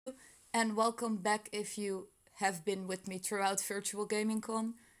and welcome back if you have been with me throughout Virtual Gaming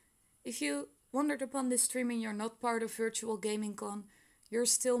Con. If you wandered upon this stream and you're not part of Virtual Gaming Con, you're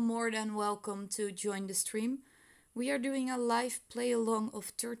still more than welcome to join the stream. We are doing a live play along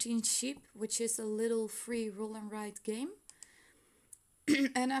of 13 Sheep, which is a little free roll and write game.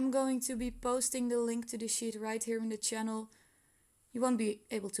 And I'm going to be posting the link to the sheet right here in the channel. You won't be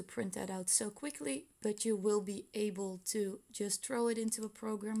able to print that out so quickly, but you will be able to just throw it into a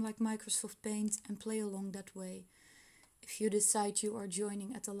program like Microsoft Paint and play along that way if you decide you are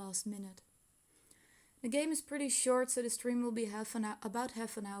joining at the last minute. The game is pretty short, so the stream will be about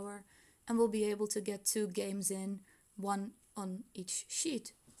half an hour, and we'll be able to get 2 games in, one on each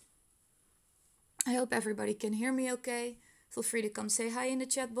sheet. I hope everybody can hear me okay. Feel free to come say hi in the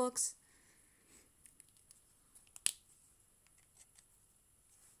chat box.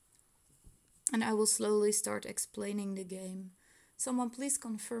 And I will slowly start explaining the game. Someone please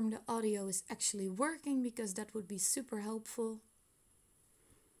confirm the audio is actually working, because that would be super helpful.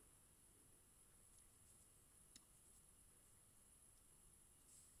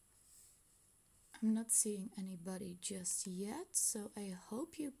 I'm not seeing anybody just yet, so I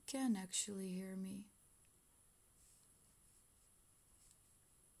hope you can actually hear me.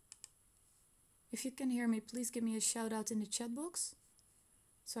 If you can hear me, please give me a shout out in the chat box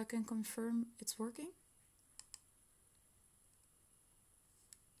so I can confirm it's working.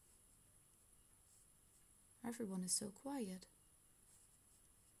 Everyone is so quiet.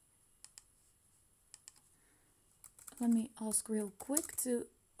 Let me ask real quick to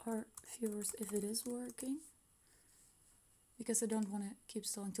our viewers if it is working, because I don't want to keep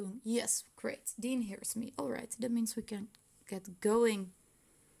stalling too long. Yes, great. Dean hears me. All right, that means we can get going.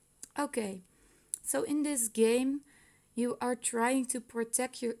 Okay, so in this game, you are trying to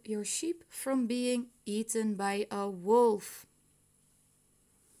protect your sheep from being eaten by a wolf.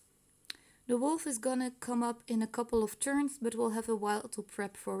 The wolf is gonna come up in a couple of turns, but we'll have a while to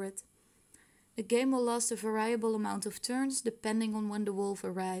prep for it. The game will last a variable amount of turns depending on when the wolf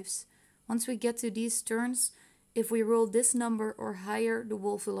arrives. Once we get to these turns, if we roll this number or higher, the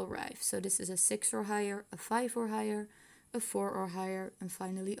wolf will arrive. So this is a 6 or higher, a 5 or higher, a 4 or higher, and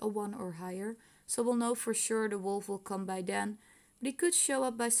finally a 1 or higher. So we'll know for sure the wolf will come by then, but he could show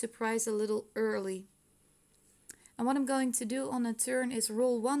up by surprise a little early. And what I'm going to do on a turn is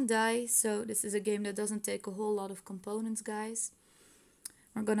roll 1 die. So this is a game that doesn't take a whole lot of components, guys.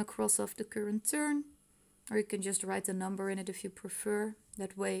 We're gonna cross off the current turn, or you can just write a number in it if you prefer.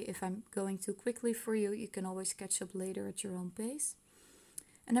 That way, if I'm going too quickly for you, you can always catch up later at your own pace.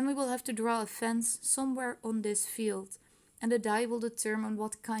 And then we will have to draw a fence somewhere on this field, and the die will determine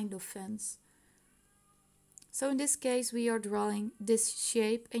what kind of fence. So in this case, we are drawing this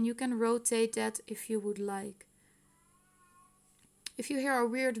shape, and you can rotate that if you would like. If you hear a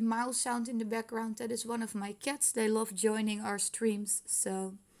weird mouse sound in the background, that is one of my cats. They love joining our streams,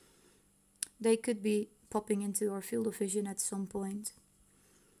 so they could be popping into our field of vision at some point.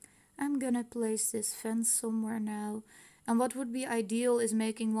 I'm gonna place this fence somewhere now. And what would be ideal is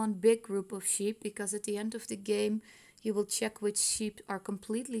making one big group of sheep, because at the end of the game, you will check which sheep are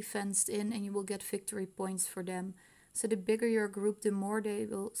completely fenced in and you will get victory points for them. So the bigger your group, the more they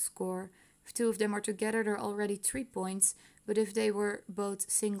will score. If 2 of them are together, they're already 3 points. But if they were both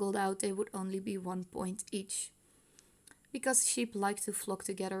singled out, they would only be 1 point each. Because sheep like to flock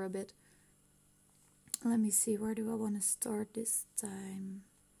together a bit. Let me see, where do I want to start this time?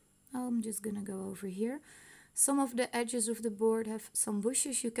 I'm just gonna go over here. Some of the edges of the board have some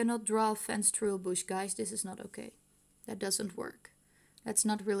bushes. You cannot draw a fence through a bush, guys. This is not okay. That doesn't work. That's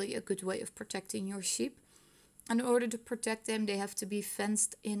not really a good way of protecting your sheep. In order to protect them, they have to be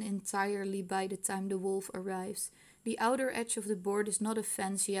fenced in entirely by the time the wolf arrives. The outer edge of the board is not a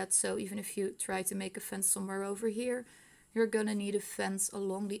fence yet, so even if you try to make a fence somewhere over here, you're gonna need a fence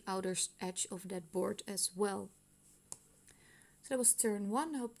along the outer edge of that board as well. So that was turn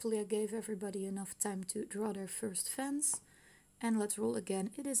 1. Hopefully I gave everybody enough time to draw their first fence. And let's roll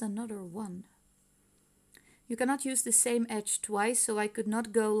again. It is another 1. You cannot use the same edge twice, so I could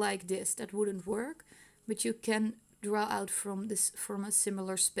not go like this. That wouldn't work. But you can draw out from a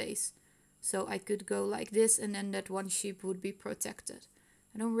similar space. So I could go like this, and then that one sheep would be protected.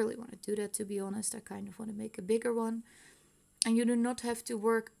 I don't really want to do that, to be honest. I kind of want to make a bigger one. And you do not have to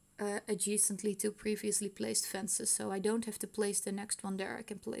work adjacently to previously placed fences. So I don't have to place the next one there. I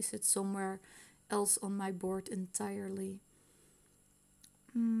can place it somewhere else on my board entirely.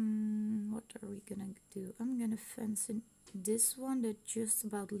 What are we gonna do? I'm gonna fence in this one. That's just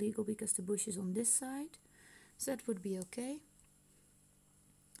about legal because the bush is on this side. So that would be okay.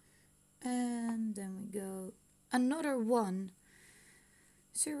 And then we go another 1.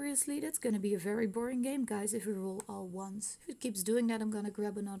 Seriously, that's gonna be a very boring game, guys, if we roll all ones. If it keeps doing that, I'm gonna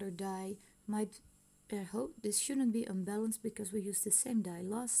grab another die. I hope this shouldn't be unbalanced because we used the same die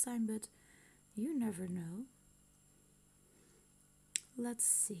last time, but you never know. Let's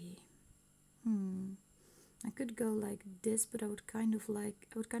see. I could go like this, but I would kind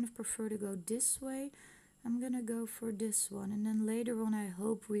of prefer to go this way. I'm gonna go for this one, and then later on I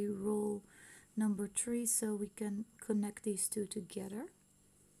hope we roll number 3 so we can connect these two together.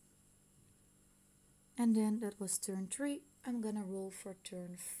 And then that was turn 3. I'm gonna roll for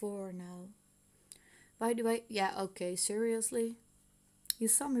turn 4 now. By the way, yeah, okay, seriously. You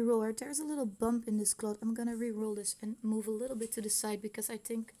saw me roll, right? There's a little bump in this cloth. I'm gonna re-roll this and move a little bit to the side because I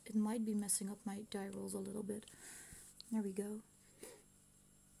think it might be messing up my die rolls a little bit. There we go.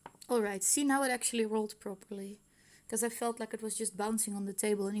 Alright, see, now it actually rolled properly. Because I felt like it was just bouncing on the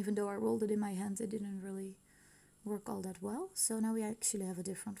table, and even though I rolled it in my hand, it didn't really work all that well. So now we actually have a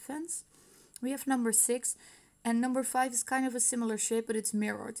different fence. We have number 6, and number 5 is kind of a similar shape, but it's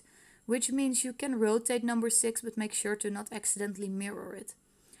mirrored. Which means you can rotate number 6, but make sure to not accidentally mirror it.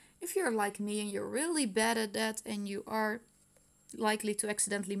 If you're like me and you're really bad at that and you are likely to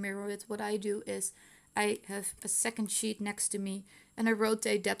accidentally mirror it, what I do is I have a second sheet next to me and I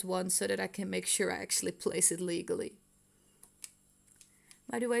rotate that one so that I can make sure I actually place it legally.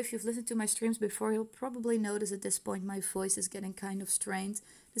 By the way, if you've listened to my streams before, you'll probably notice at this point my voice is getting kind of strained.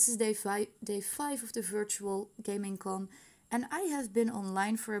 This is day 5 of the virtual gaming con, and I have been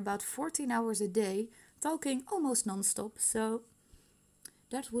online for about 14 hours a day, talking almost non-stop, so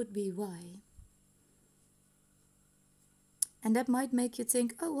that would be why. And that might make you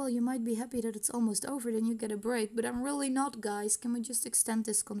think, oh well, you might be happy that it's almost over, then you get a break, but I'm really not, guys. Can we just extend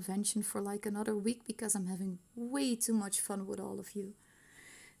this convention for like another week, because I'm having way too much fun with all of you.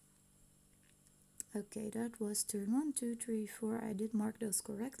 Okay, that was turn 1, 2, 3, 4. I did mark those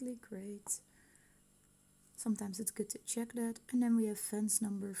correctly, great. Sometimes it's good to check that. And then we have fence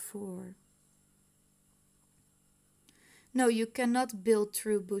number 4. No, you cannot build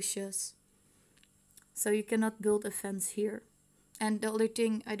through bushes. So you cannot build a fence here. And the other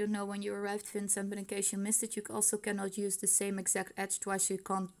thing, I don't know when you arrived, Vincent, but in case you missed it, you also cannot use the same exact edge twice. You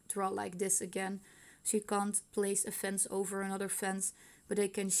can't draw like this again. So you can't place a fence over another fence, but they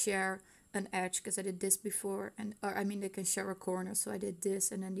can share an edge, because I did this before, they can share a corner, so I did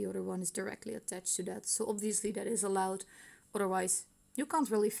this, and then the other one is directly attached to that. So obviously that is allowed, otherwise you can't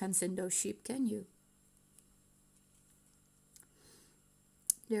really fence in those sheep, can you?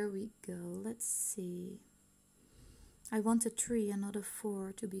 There we go, let's see. I want a 3 and not a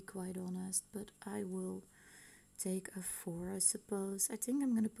 4, to be quite honest, but I will take a 4, I suppose. I think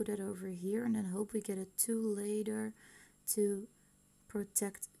I'm gonna put it over here and then hope we get a 2 later to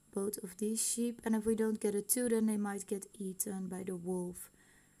protect both of these sheep, and if we don't get a 2, then they might get eaten by the wolf.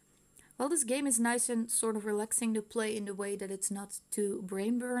 Well, this game is nice and sort of relaxing to play in the way that it's not too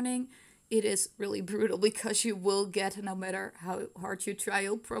brain burning. It is really brutal because you will get, no matter how hard you try,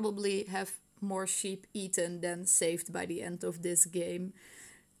 you'll probably have more sheep eaten than saved by the end of this game,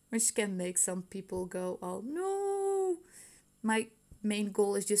 which can make some people go, oh no. My main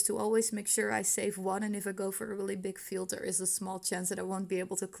goal is just to always make sure I save one, and if I go for a really big field, there is a small chance that I won't be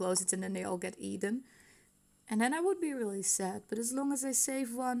able to close it and then they all get eaten. And then I would be really sad, but as long as I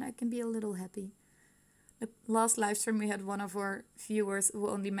save one, I can be a little happy. The last live stream we had one of our viewers who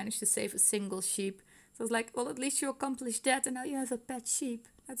only managed to save a single sheep. So I was like, well, at least you accomplished that and now you have a pet sheep.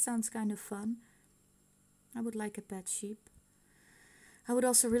 That sounds kind of fun. I would like a pet sheep. I would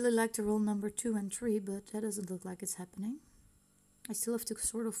also really like to roll number 2 and 3, but that doesn't look like it's happening. I still have to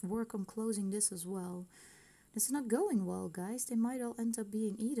sort of work on closing this as well. This is not going well, guys. They might all end up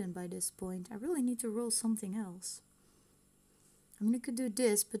being eaten by this point. I really need to roll something else. I mean, I could do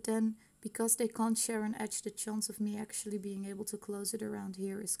this, but then because they can't share an edge, the chance of me actually being able to close it around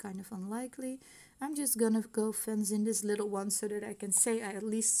here is kind of unlikely. I'm just gonna go fence in this little one so that I can say I at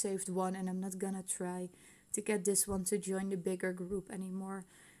least saved one, and I'm not gonna try to get this one to join the bigger group anymore,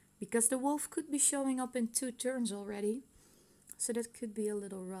 because the wolf could be showing up in 2 turns already. So that could be a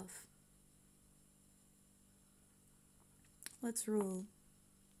little rough. Let's roll.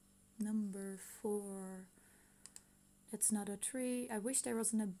 Number 4. That's not a 3. I wish there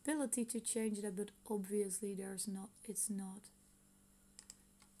was an ability to change that, but obviously there's not. It's not.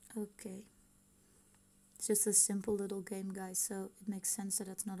 Okay. It's just a simple little game, guys, so it makes sense that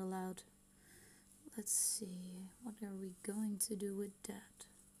that's not allowed. Let's see. What are we going to do with that?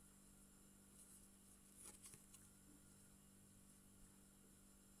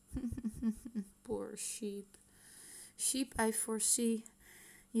 Poor sheep. Sheep, I foresee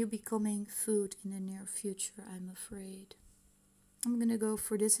you becoming food in the near future, I'm afraid. I'm gonna go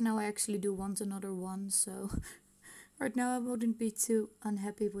for this. Now I actually do want another one, so right now I wouldn't be too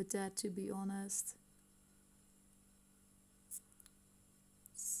unhappy with that, to be honest.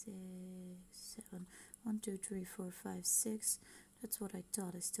 6, 7, 1, 2, 3, 4, 5, 6. That's what I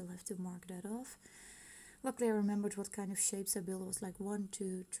thought. I still have to mark that off. Luckily I remembered what kind of shapes I built. It was like 1,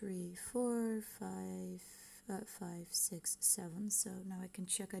 2, 3, 4, 5, 5, 6, 7. So now I can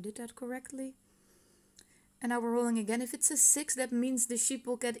check I did that correctly. And now we're rolling again. If it's a 6, that means the sheep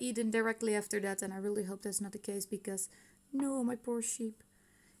will get eaten directly after that. And I really hope that's not the case because, no, my poor sheep.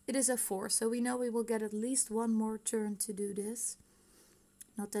 It is a 4, so we know we will get at least one more turn to do this.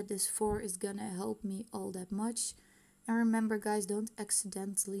 Not that this 4 is gonna help me all that much. And remember, guys, don't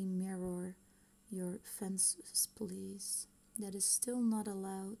accidentally mirror your fences, please. That is still not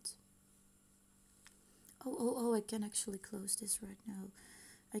allowed. Oh, I can actually close this right now.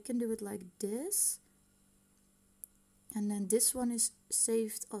 I can do it like this. And then this one is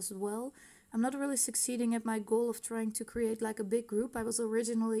saved as well. I'm not really succeeding at my goal of trying to create like a big group. I was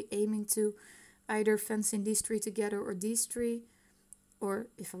originally aiming to either fence in these 3 together or these 3. Or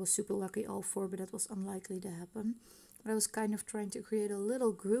if I was super lucky, all 4, but that was unlikely to happen. But I was kind of trying to create a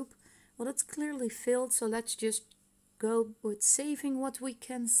little group. Well, that's clearly failed, so let's just go with saving what we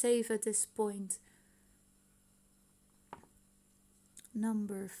can save at this point.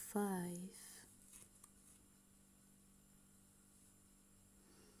 Number 5.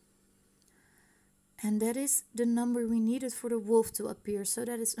 And that is the number we needed for the wolf to appear, so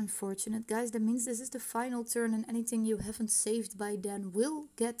that is unfortunate. Guys, that means this is the final turn and anything you haven't saved by then will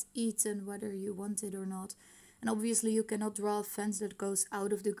get eaten, whether you want it or not. And obviously you cannot draw a fence that goes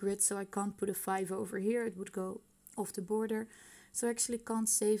out of the grid, so I can't put a 5 over here, it would go off the border. So I actually can't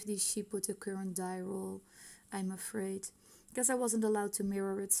save these sheep with the current die roll, I'm afraid. Because I wasn't allowed to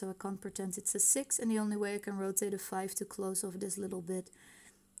mirror it, so I can't pretend it's a 6, and the only way I can rotate a 5 to close off this little bit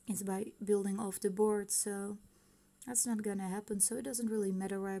is by building off the board, so that's not gonna happen. So it doesn't really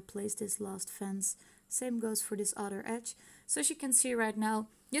matter where I place this last fence. Same goes for this other edge. So as you can see right now,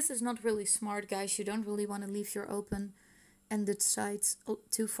 this is not really smart, guys. You don't really want to leave your open-ended sides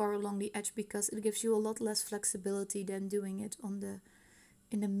too far along the edge because it gives you a lot less flexibility than doing it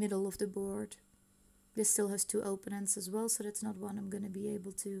in the middle of the board. This still has 2 open ends as well, so that's not one I'm gonna be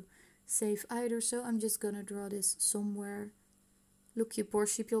able to save either. So I'm just gonna draw this somewhere. Look, you poor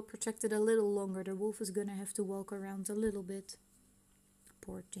sheep, you'll protect it a little longer. The wolf is gonna have to walk around a little bit.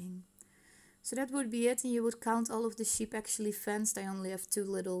 Poor thing. So that would be it, and you would count all of the sheep actually fenced. I only have 2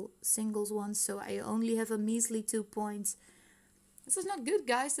 little singles ones, so I only have a measly 2 points. This is not good,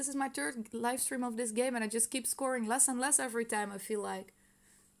 guys. This is my 3rd live stream of this game, and I just keep scoring less and less every time, I feel like.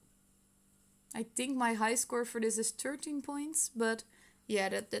 I think my high score for this is 13 points, but yeah,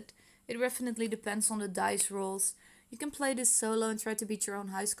 that it definitely depends on the dice rolls. You can play this solo and try to beat your own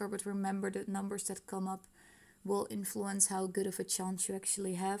high score, but remember the numbers that come up will influence how good of a chance you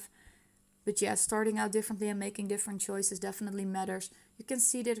actually have. But yeah, starting out differently and making different choices definitely matters. You can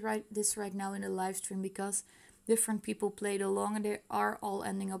see this right now in the live stream because different people played along and they are all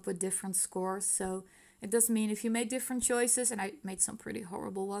ending up with different scores. So it does mean if you made different choices, and I made some pretty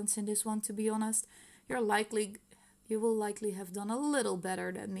horrible ones in this one to be honest, you will likely have done a little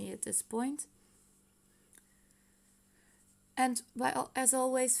better than me at this point. And as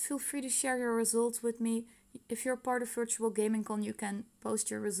always, feel free to share your results with me. If you're part of Virtual Gaming Con, you can post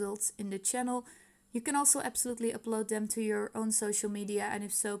your results in the channel. You can also absolutely upload them to your own social media, and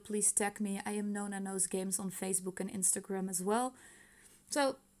if so, please tag me. I am Nona Knows Games on Facebook and Instagram as well.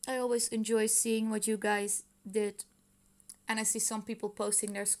 So I always enjoy seeing what you guys did, and I see some people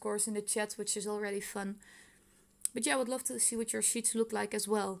posting their scores in the chat, which is already fun. But yeah, I would love to see what your sheets look like as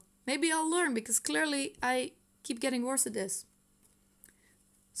well. Maybe I'll learn, because clearly I keep getting worse at this.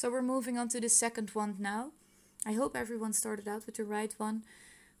 So we're moving on to the second one now. I hope everyone started out with the right one.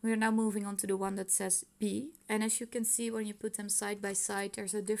 We are now moving on to the one that says B. And as you can see, when you put them side by side,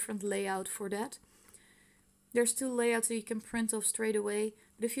 there's a different layout for that. There's 2 layouts that you can print off straight away.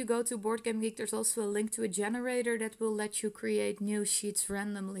 But if you go to Board Game Geek, there's also a link to a generator that will let you create new sheets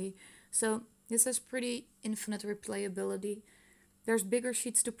randomly. So this has pretty infinite replayability. There's bigger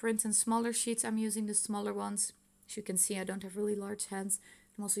sheets to print and smaller sheets. I'm using the smaller ones. As you can see, I don't have really large hands.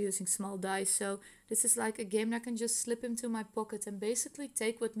 I'm also using small dice, so this is like a game that I can just slip into my pocket and basically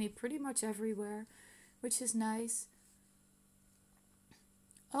take with me pretty much everywhere, which is nice.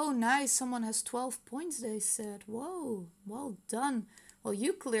 Oh, nice, someone has 12 points, they said. Whoa, well done. Well,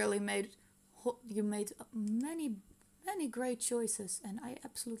 you clearly made many great choices, and I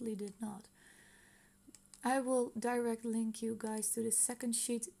absolutely did not. I will direct link you guys to the second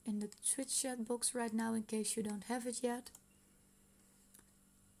sheet in the Twitch chat box right now in case you don't have it yet.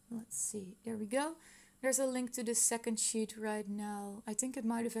 Let's see, there we go. There's a link to the second sheet right now. I think it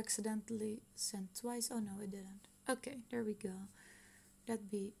might have accidentally sent twice. Oh no, it didn't. Okay, there we go. That'd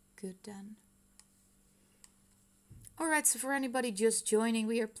be good then. Alright, so for anybody just joining,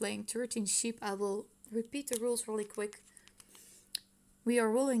 we are playing 13 Sheep. I will repeat the rules really quick. We are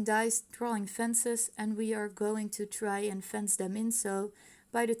rolling dice, drawing fences, and we are going to try and fence them in, so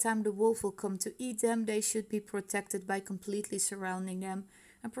by the time the wolf will come to eat them, they should be protected by completely surrounding them,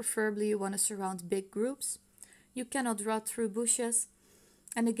 and preferably you want to surround big groups. You cannot draw through bushes,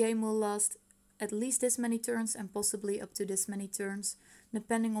 and the game will last at least this many turns and possibly up to this many turns,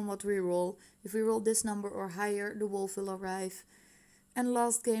 depending on what we roll. If we roll this number or higher, the wolf will arrive. And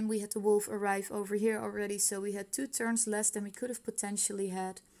last game we had the wolf arrive over here already, so we had 2 turns less than we could have potentially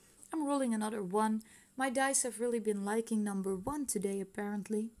had. I'm rolling another 1. My dice have really been liking number 1 today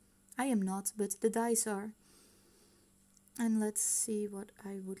apparently. I am not, but the dice are. And let's see what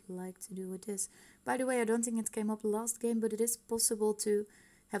I would like to do with this. By the way, I don't think it came up last game, but it is possible to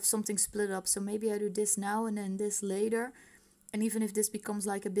have something split up. So maybe I do this now and then this later. And even if this becomes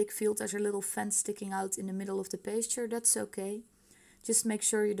like a big field, there's a little fence sticking out in the middle of the pasture, that's okay. Just make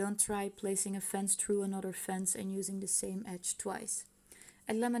sure you don't try placing a fence through another fence and using the same edge twice.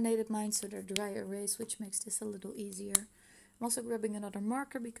 I laminated mine so they're dry erase, which makes this a little easier. I'm also grabbing another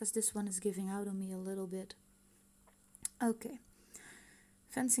marker because this one is giving out on me a little bit. Okay,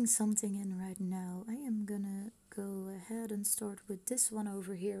 fencing something in right now. I am gonna go ahead and start with this one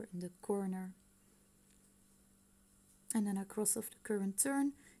over here in the corner. And then I cross off the current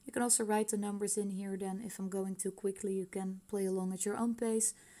turn. You can also write the numbers in here then. If I'm going too quickly, you can play along at your own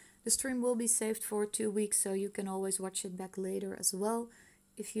pace. The stream will be saved for 2 weeks, so you can always watch it back later as well.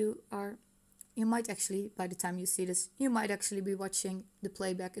 If you might actually, by the time you see this, you might actually be watching the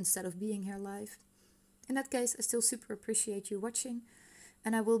playback instead of being here live. In that case, I still super appreciate you watching.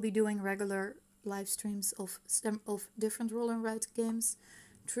 And I will be doing regular live streams of different roll and write games,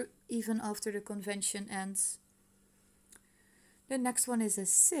 even after the convention ends. The next one is a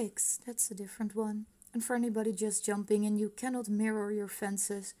 6, that's a different one. And for anybody just jumping in, you cannot mirror your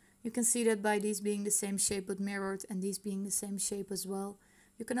fences. You can see that by these being the same shape but mirrored and these being the same shape as well.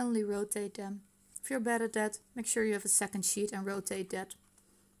 You can only rotate them. If you're bad at that, make sure you have a second sheet and rotate that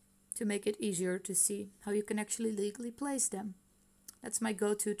to make it easier to see how you can actually legally place them. That's my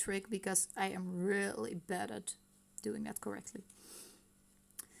go-to trick because I am really bad at doing that correctly.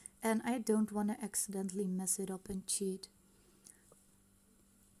 And I don't want to accidentally mess it up and cheat.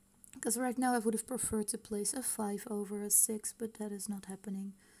 Because right now I would have preferred to place a 5 over a 6, but that is not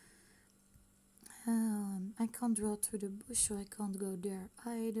happening. I can't draw through the bush, so I can't go there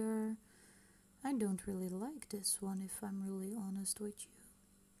either. I don't really like this one, if I'm really honest with you.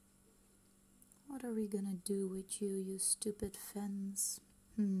 What are we gonna do with you, you stupid fence?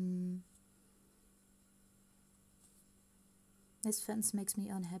 This fence makes me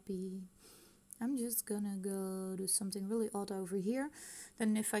unhappy. I'm just gonna go do something really odd over here.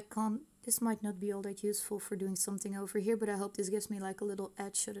 Then if I can't, this might not be all that useful for doing something over here, but I hope this gives me like a little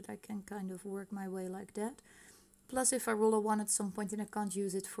edge so that I can kind of work my way like that. Plus if I roll a 1 at some point and I can't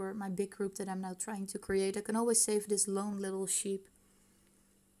use it for my big group that I'm now trying to create, I can always save this lone little sheep.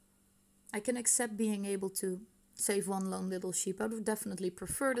 I can accept being able to save 1 lone little sheep. I would definitely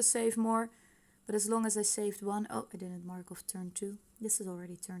prefer to save more, but as long as I saved 1, oh, I didn't mark off turn 2. This is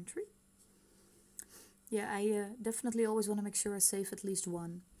already turn 3. Yeah, I definitely always want to make sure I save at least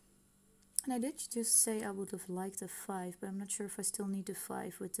 1. And I did just say I would have liked a 5, but I'm not sure if I still need a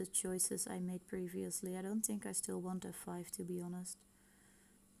 5 with the choices I made previously. I don't think I still want a 5, to be honest.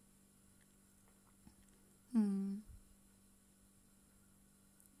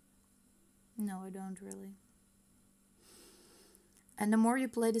 No, I don't really. And the more you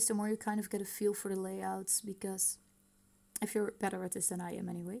play this, the more you kind of get a feel for the layouts, because if you're better at this than I am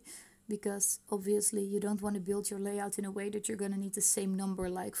anyway, because obviously you don't want to build your layout in a way that you're going to need the same number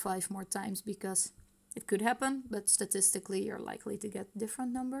like 5 more times, because it could happen, but statistically you're likely to get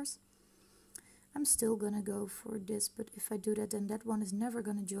different numbers. I'm still going to go for this, but if I do that, then that one is never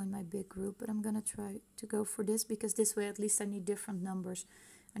going to join my big group, but I'm going to try to go for this, because this way at least I need different numbers.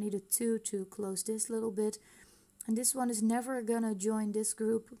 I need a 2 to close this little bit, and this one is never going to join this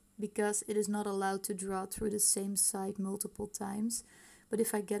group because it is not allowed to draw through the same side multiple times. But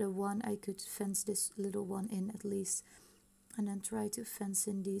if I get a 1, I could fence this little one in at least. And then try to fence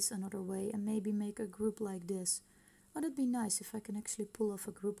in these another way and maybe make a group like this. Oh, that'd be nice if I can actually pull off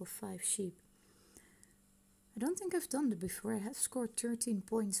a group of 5 sheep. I don't think I've done that before. I have scored 13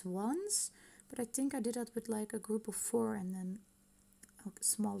 points once, but I think I did that with like a group of 4 and then a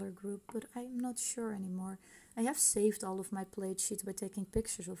smaller group, but I'm not sure anymore. I have saved all of my played sheets by taking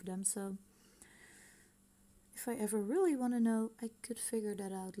pictures of them, so if I ever really want to know, I could figure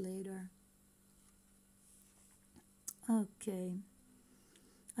that out later. Okay,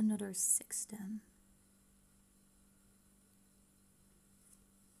 another 6 then.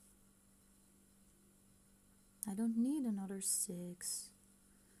 I don't need another 6.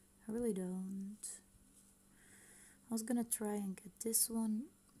 I really don't. I was gonna try and get this one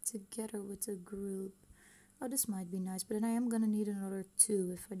together with the group. Oh, this might be nice, but then I am gonna need another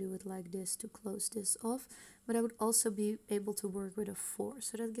 2 if I do it like this to close this off. But I would also be able to work with a 4,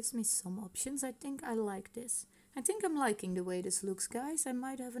 so that gives me some options. I think I like this. I think I'm liking the way this looks, guys. I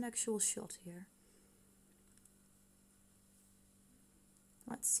might have an actual shot here.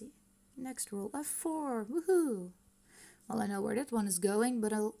 Let's see. Next roll, a 4. Woohoo! Well, I know where that one is going,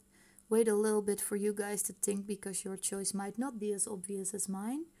 but I'll wait a little bit for you guys to think, because your choice might not be as obvious as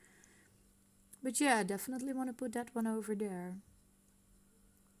mine. But yeah, I definitely want to put that one over there.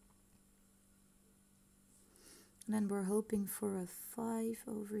 And then we're hoping for a 5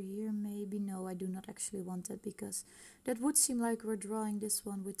 over here, maybe. No, I do not actually want that, because that would seem like we're drawing this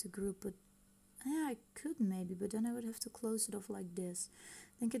one with the group. But yeah, I could maybe, but then I would have to close it off like this.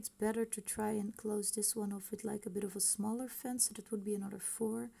 I think it's better to try and close this one off with like a bit of a smaller fence, so that would be another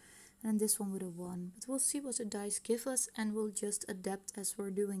 4. And then this one with a 1. But we'll see what the dice give us, and we'll just adapt as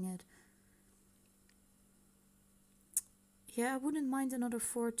we're doing it. Yeah, I wouldn't mind another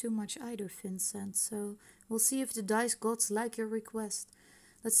 4 too much either, Vincent. So we'll see if the dice gods like your request.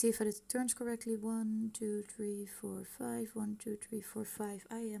 Let's see if I did the turns correctly. 1, 2, 3, 4, 5. 1, 2, 3, 4, 5.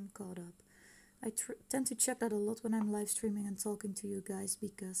 I am caught up. I tend to check that a lot when I'm live streaming and talking to you guys,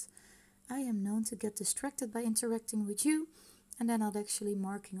 because I am known to get distracted by interacting with you and then not actually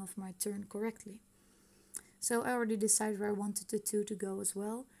marking off my turn correctly. So I already decided where I wanted the 2 to go as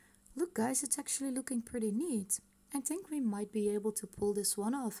well. Look, guys, it's actually looking pretty neat. I think we might be able to pull this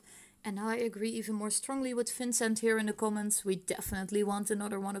one off. And now I agree even more strongly with Vincent here in the comments. We definitely want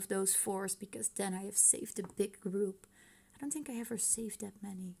another one of those 4s, because then I have saved a big group. I don't think I ever saved that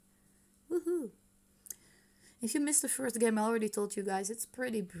many. Woohoo! If you missed the first game, I already told you guys, it's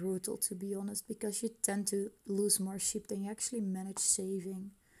pretty brutal, to be honest, because you tend to lose more sheep than you actually manage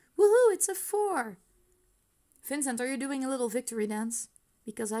saving. Woohoo! It's a 4! Vincent, are you doing a little victory dance?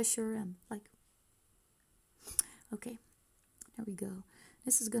 Because I sure am. Like, okay, there we go.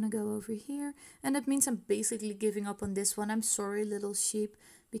 This is gonna go over here, and that means I'm basically giving up on this one. I'm sorry, little sheep,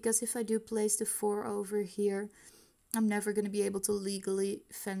 because if I do place the 4 over here, I'm never gonna be able to legally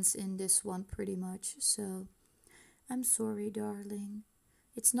fence in this one pretty much. So I'm sorry, darling.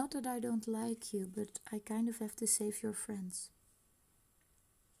 It's not that I don't like you, but I kind of have to save your friends.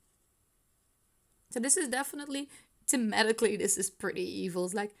 So this is definitely, thematically, this is pretty evil.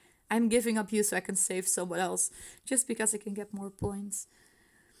 It's like, I'm giving up you so I can save someone else, just because I can get more points.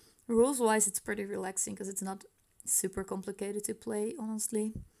 Rules-wise, it's pretty relaxing, because it's not super complicated to play,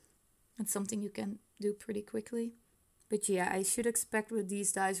 honestly. It's something you can do pretty quickly. But yeah, I should expect with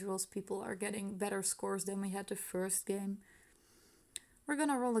these dice rolls, people are getting better scores than we had the first game. We're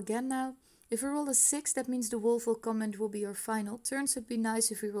gonna roll again now. If we roll a 6, that means the wolf will come and will be our final turn. So it'd be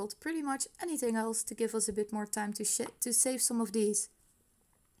nice if we rolled pretty much anything else to give us a bit more time to save some of these.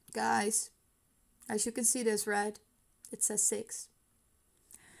 Guys, as you can see this, right? It says 6.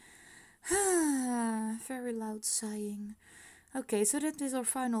 Very loud sighing. Okay, so that is our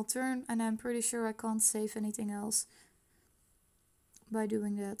final turn, and I'm pretty sure I can't save anything else by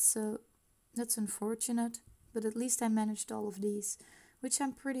doing that, so that's unfortunate, but at least I managed all of these, which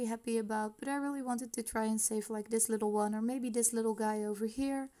I'm pretty happy about. But I really wanted to try and save like this little one, or maybe this little guy over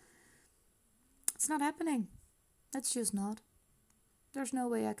here. It's not happening. That's just not. There's no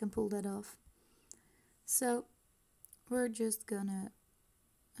way I can pull that off. So we're just gonna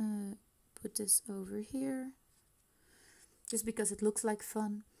put this over here, just because it looks like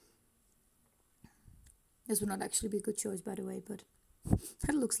fun. This would not actually be a good choice, by the way, but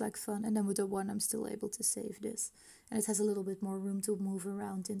it looks like fun. And then with the 1, I'm still able to save this. And it has a little bit more room to move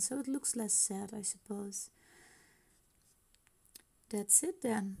around in, so it looks less sad, I suppose. That's it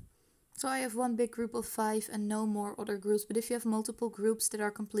then. So I have one big group of 5 and no more other groups. But if you have multiple groups that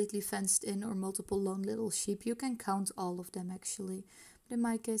are completely fenced in, or multiple lone little sheep, you can count all of them actually. But in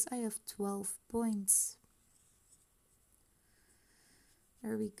my case, I have 12 points.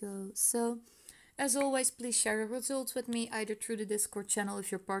 There we go. So, as always, please share your results with me, either through the Discord channel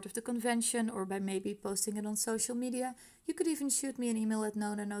if you're part of the convention, or by maybe posting it on social media. You could even shoot me an email at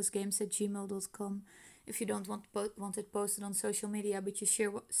nonaknowsgames@gmail.com if you don't want it posted on social media, but you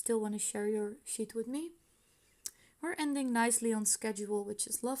still want to share your sheet with me. We're ending nicely on schedule, which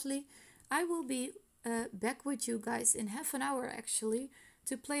is lovely. I will be back with you guys in half an hour actually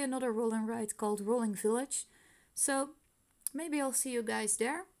to play another roll and ride called Rolling Village. So maybe I'll see you guys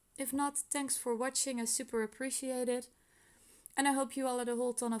there. If not, thanks for watching, I super appreciate it. And I hope you all had a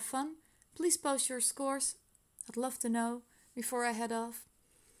whole ton of fun. Please post your scores, I'd love to know before I head off.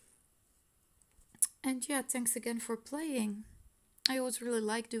 And yeah, thanks again for playing. I always really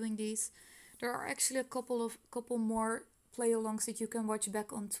like doing these. There are actually a couple more play-alongs that you can watch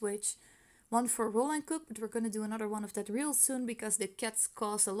back on Twitch. One for Roll and Cook, but we're gonna do another one of that real soon because the cats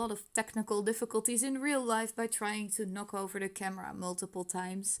cause a lot of technical difficulties in real life by trying to knock over the camera multiple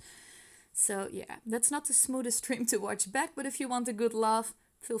times. So yeah, that's not the smoothest stream to watch back, but if you want a good laugh,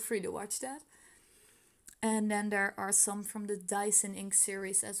 feel free to watch that. And then there are some from the Dyson Inc.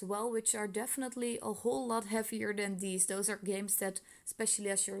 series as well, which are definitely a whole lot heavier than these. Those are games that, especially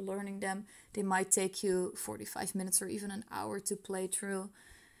as you're learning them, they might take you 45 minutes or even an hour to play through.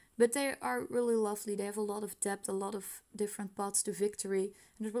 But they are really lovely. They have a lot of depth, a lot of different paths to victory.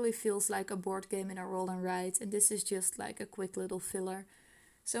 And it really feels like a board game in a roll and ride. And this is just like a quick little filler.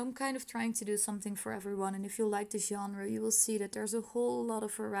 So I'm kind of trying to do something for everyone. And if you like the genre, you will see that there's a whole lot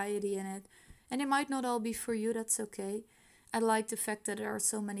of variety in it. And it might not all be for you, that's okay. I like the fact that there are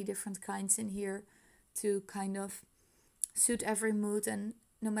so many different kinds in here to kind of suit every mood, and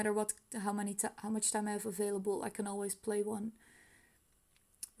no matter how much time I have available, I can always play one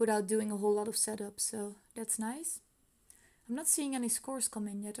without doing a whole lot of setup, so that's nice. I'm not seeing any scores come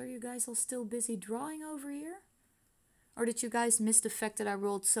in yet. Are you guys all still busy drawing over here? Or did you guys miss the fact that I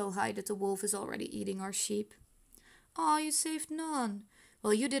rolled so high that the wolf is already eating our sheep? Aw, you saved none.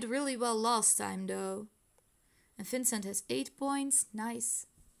 Well, you did really well last time, though. And Vincent has 8 points. Nice.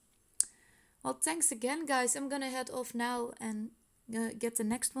 Well, thanks again, guys. I'm gonna head off now and get the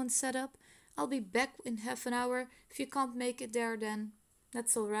next one set up. I'll be back in half an hour. If you can't make it there, then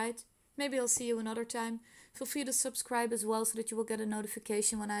that's alright. Maybe I'll see you another time. Feel free to subscribe as well so that you will get a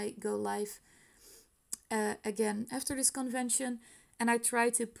notification when I go live again after this convention. And I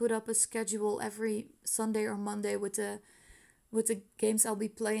try to put up a schedule every Sunday or Monday with the games I'll be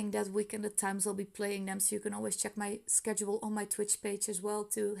playing that week and the times I'll be playing them, so you can always check my schedule on my Twitch page as well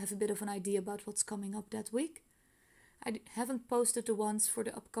to have a bit of an idea about what's coming up that week. I haven't posted the ones for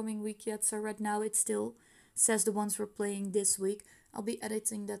the upcoming week yet, so right now it still says the ones we're playing this week. I'll be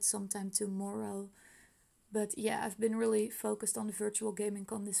editing that sometime tomorrow. But yeah, I've been really focused on the virtual gaming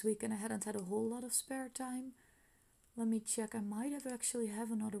con this week and I hadn't had a whole lot of spare time. Let me check. I might actually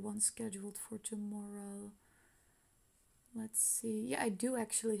have another one scheduled for tomorrow. Let's see. Yeah, I do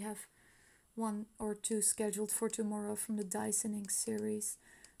actually have 1 or 2 scheduled for tomorrow from the Dyson Inc. series.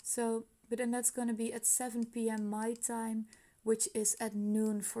 So, but then that's going to be at 7 p.m. my time, which is at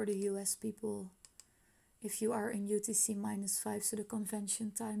noon for the US people. If you are in UTC -5, so the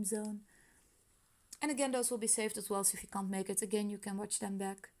convention time zone. And again, those will be saved as well, so if you can't make it, again, you can watch them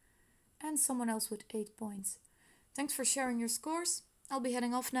back. And someone else with 8 points. Thanks for sharing your scores. I'll be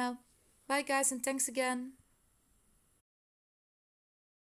heading off now. Bye guys, and thanks again.